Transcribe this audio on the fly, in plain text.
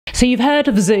So you've heard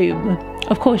of Zoom.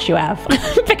 Of course you have,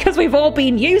 because we've all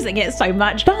been using it so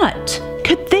much. But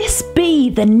could this be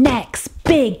the next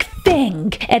big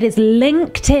thing? It is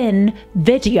LinkedIn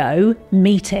video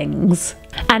meetings.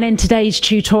 And in today's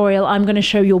tutorial, I'm going to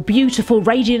show your beautiful,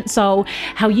 radiant soul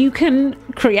how you can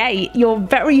create your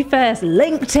very first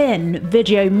LinkedIn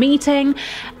video meeting.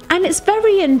 And it's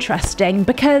very interesting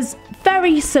because,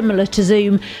 very similar to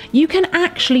Zoom, you can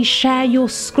actually share your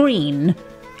screen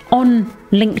on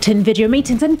LinkedIn video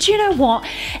meetings. And do you know what?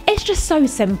 It's just so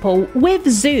simple. With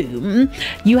Zoom,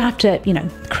 you have to,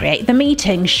 create the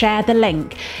meeting, share the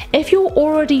link. If you're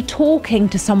already talking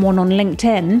to someone on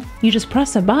LinkedIn, you just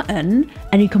press a button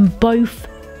and you can both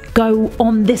go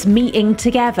on this meeting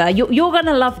together. You're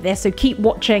gonna love this, so keep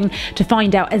watching to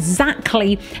find out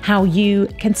exactly how you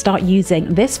can start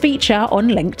using this feature on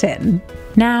LinkedIn.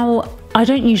 Now, I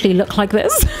don't usually look like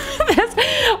this.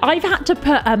 I've had to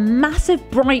put a massive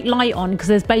bright light on because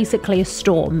there's basically a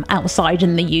storm outside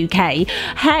in the UK.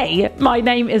 Hey, my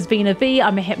name is Veena V.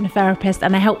 I'm a hypnotherapist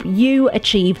and I help you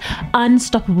achieve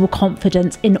unstoppable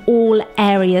confidence in all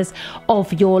areas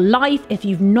of your life. If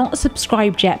you've not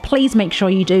subscribed yet, please make sure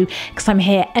you do, because I'm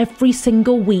here every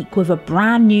single week with a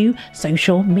brand new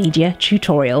social media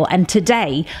tutorial. And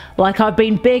today, like I've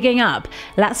been bigging up,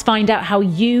 let's find out how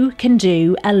you can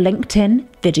do a LinkedIn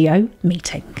video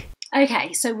meeting.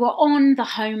 Okay, so we're on the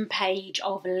home page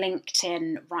of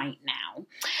LinkedIn right now.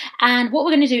 And what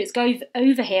we're going to do is go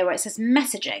over here where it says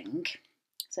messaging.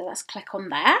 So let's click on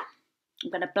there.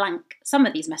 I'm going to blank some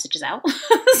of these messages out.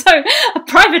 So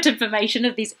private information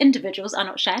of these individuals are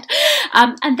not shared.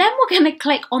 And then we're going to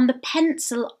click on the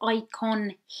pencil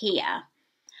icon here.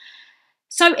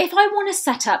 So if I want to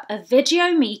set up a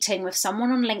video meeting with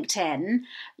someone on LinkedIn,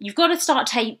 you've got to start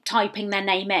typing their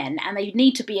name in, and they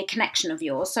need to be a connection of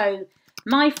yours. So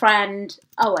my friend,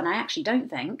 oh, and I actually don't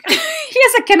think he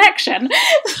has a connection.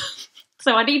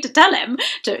 So I need to tell him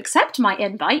to accept my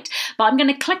invite, but I'm going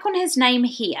to click on his name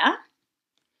here.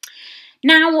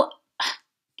 Now,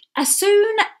 as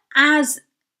soon as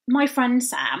my friend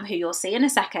Sam, who you'll see in a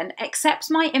second, accepts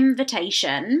my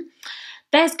invitation,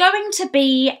 there's going to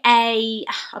be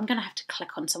I'm going to have to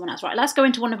click on someone else. Right, let's go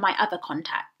into one of my other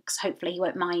contacts. Hopefully he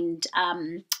won't mind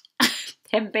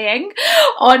him being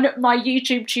on my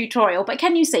YouTube tutorial. But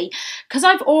can you see, because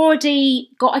I've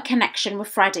already got a connection with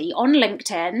Freddie on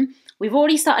LinkedIn, we've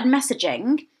already started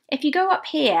messaging. If you go up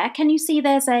here, can you see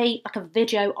there's like a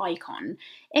video icon?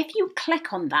 If you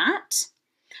click on that,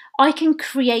 I can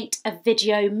create a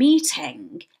video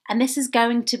meeting. And this is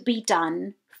going to be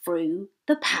done through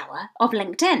the power of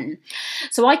LinkedIn.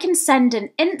 So I can send an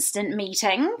instant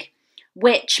meeting,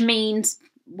 which means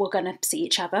we're going to see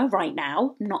each other right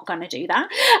now. I'm not going to do that.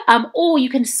 Or you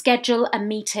can schedule a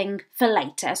meeting for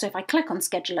later. So if I click on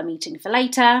schedule a meeting for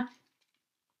later,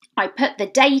 I put the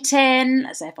date in,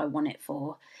 as if I want it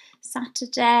for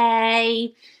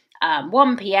Saturday,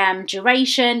 1 p.m.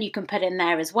 duration, you can put in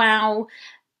there as well.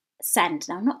 Send.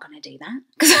 Now, I'm not going to do that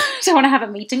because I don't want to have a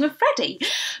meeting with Freddie.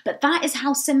 But that is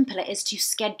how simple it is to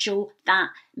schedule that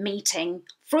meeting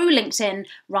through LinkedIn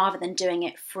rather than doing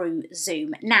it through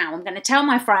Zoom. Now, I'm going to tell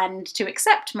my friend to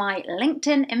accept my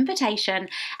LinkedIn invitation,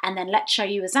 and then let's show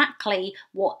you exactly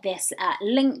what this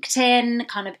LinkedIn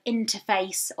kind of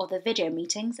interface or the video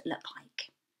meetings look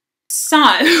like. So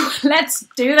let's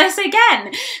do this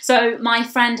again. So my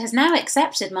friend has now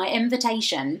accepted my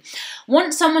invitation.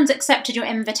 Once someone's accepted your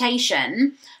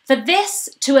invitation, for this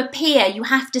to appear, you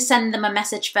have to send them a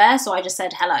message first. So I just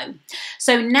said hello.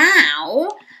 So now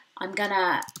I'm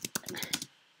gonna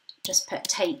just put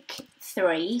take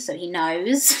 3 so he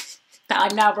knows that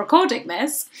I'm now recording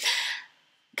this.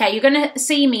 Okay, you're gonna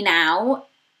see me now.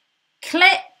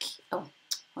 Click. Oh,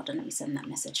 hold on, let me send that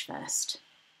message first.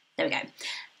 There we go.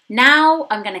 Now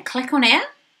I'm going to click on here,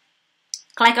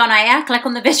 click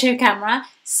on the video camera,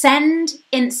 send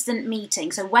instant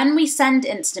meeting. So when we send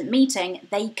instant meeting,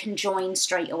 they can join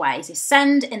straight away. So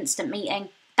send instant meeting,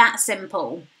 that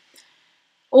simple.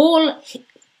 All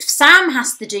Sam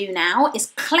has to do now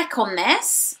is click on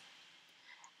this,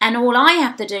 and all I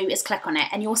have to do is click on it.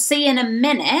 And you'll see in a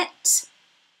minute,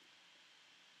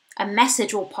 a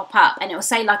message will pop up and it will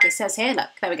say, like it says here, look,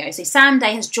 there we go. So Sam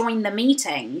Day has joined the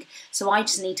meeting. So I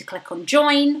just need to click on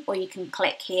join, or you can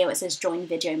click here where it says join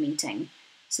video meeting.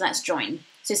 So let's join.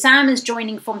 So Sam is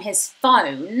joining from his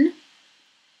phone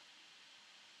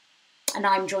and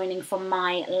I'm joining from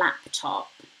my laptop.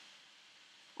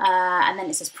 And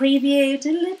then it says preview.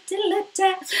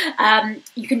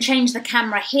 You can change the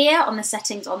camera here on the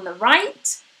settings on the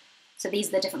right. So these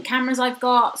are the different cameras I've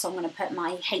got. So I'm going to put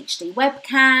my HD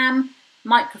webcam,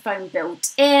 microphone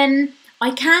built in.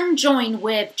 I can join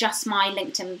with just my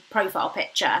LinkedIn profile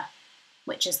picture,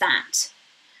 which is that.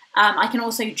 I can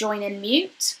also join in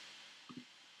mute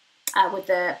with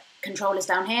the controllers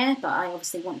down here, but I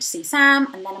obviously want to see Sam,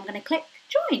 and then I'm going to click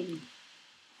join.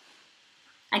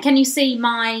 And can you see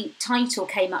my title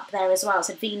came up there as well? It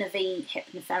said Veena V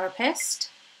hypnotherapist.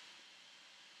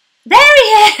 There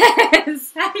he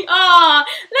is! Oh,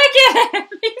 look at him!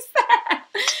 He's there.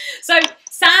 So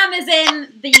Sam is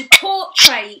in the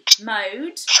portrait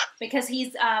mode because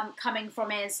he's coming from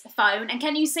his phone. And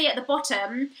can you see at the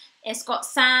bottom, it's got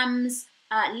Sam's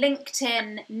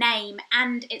LinkedIn name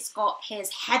and it's got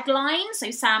his headline.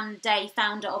 So Sam Day,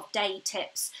 founder of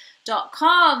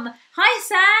daytips.com. Hi,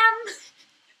 Sam.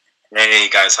 Hey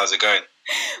guys, how's it going?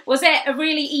 Was it a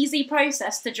really easy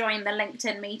process to join the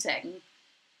LinkedIn meeting?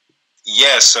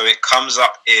 Yeah, so it comes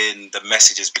up in the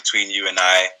messages between you and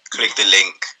I. Click the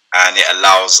link and it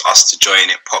allows us to join.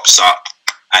 It pops up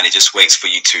and it just waits for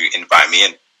you to invite me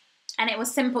in. And it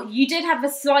was simple. You did have a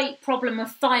slight problem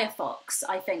with Firefox,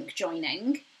 I think,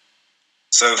 joining.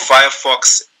 So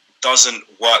Firefox doesn't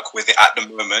work with it at the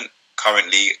moment.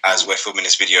 Currently, as we're filming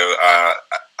this video, I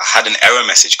had an error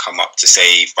message come up to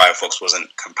say Firefox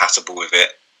wasn't compatible with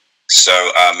it. So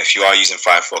if you are using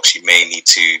Firefox, you may need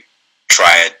to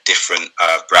try a different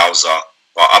browser.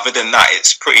 But other than that,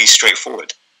 it's pretty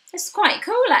straightforward. It's quite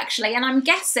cool, actually. And I'm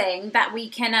guessing that we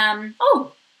can...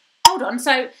 oh, hold on.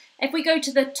 So if we go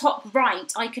to the top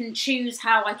right, I can choose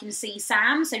how I can see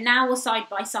Sam. So now we're side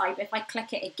by side. But if I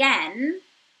click it again,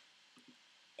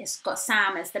 it's got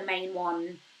Sam as the main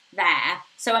one there.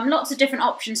 So lots of different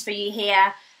options for you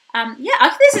here.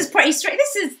 Yeah, this is pretty straight.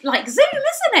 This is like Zoom,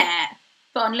 isn't it?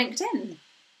 But on LinkedIn.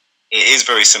 It is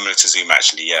very similar to Zoom,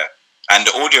 actually, yeah. And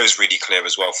the audio is really clear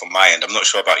as well from my end. I'm not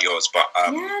sure about yours, but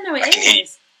yeah, no, it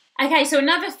is. Okay, so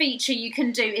another feature you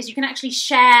can do is you can actually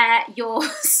share your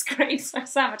screen. So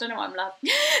Sam, I don't know what I'm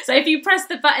laughing. So if you press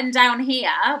the button down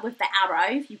here with the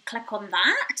arrow, if you click on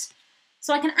that,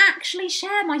 so I can actually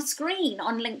share my screen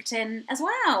on LinkedIn as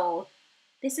well.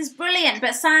 This is brilliant.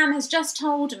 But Sam has just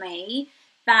told me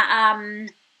that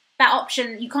that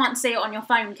option, you can't see it on your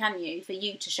phone, can you, for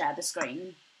you to share the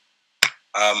screen?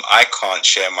 I can't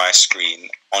share my screen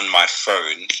on my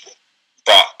phone,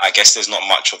 but I guess there's not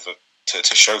much of a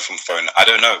to show from phone. I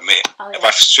don't know. If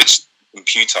I switch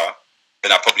computer,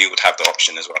 then I probably would have the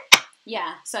option as well.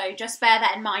 Yeah, so just bear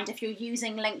that in mind. If you're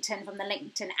using LinkedIn from the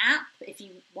LinkedIn app, if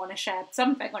you want to share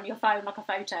something on your phone, like a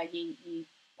photo, you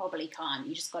probably can't.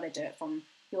 You just got to do it from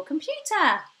your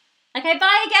computer. Okay,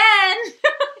 bye again.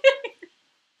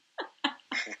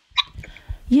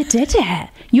 You did it.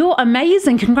 You're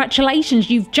amazing. Congratulations.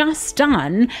 You've just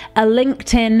done a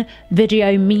LinkedIn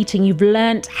video meeting. You've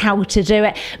learnt how to do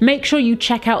it. Make sure you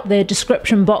check out the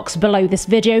description box below this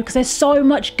video because there's so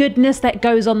much goodness that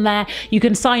goes on there. You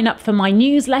can sign up for my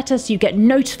newsletter so you get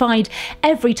notified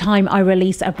every time I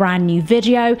release a brand new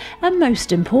video. And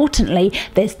most importantly,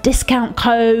 there's discount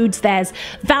codes, there's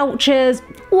vouchers,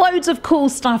 loads of cool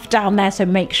stuff down there. So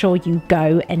make sure you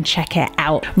go and check it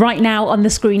out. Right now on the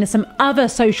screen are some other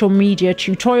social media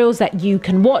tutorials that you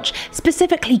can watch.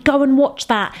 Specifically, go and watch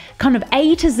that kind of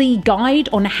A to Z guide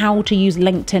on how to use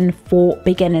LinkedIn for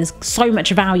beginners. So much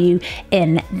value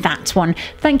in that one.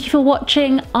 Thank you for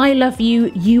watching. I love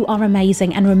you. You are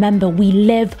amazing. And remember, we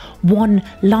live one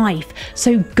life.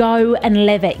 So go and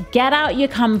live it. Get out your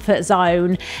comfort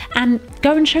zone and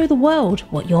go and show the world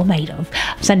what you're made of.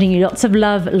 I'm sending you lots of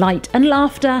love, light and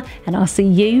laughter, and I'll see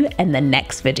you in the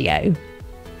next video.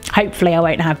 Hopefully I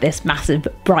won't have this massive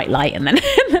bright light in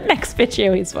the next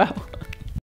video as well.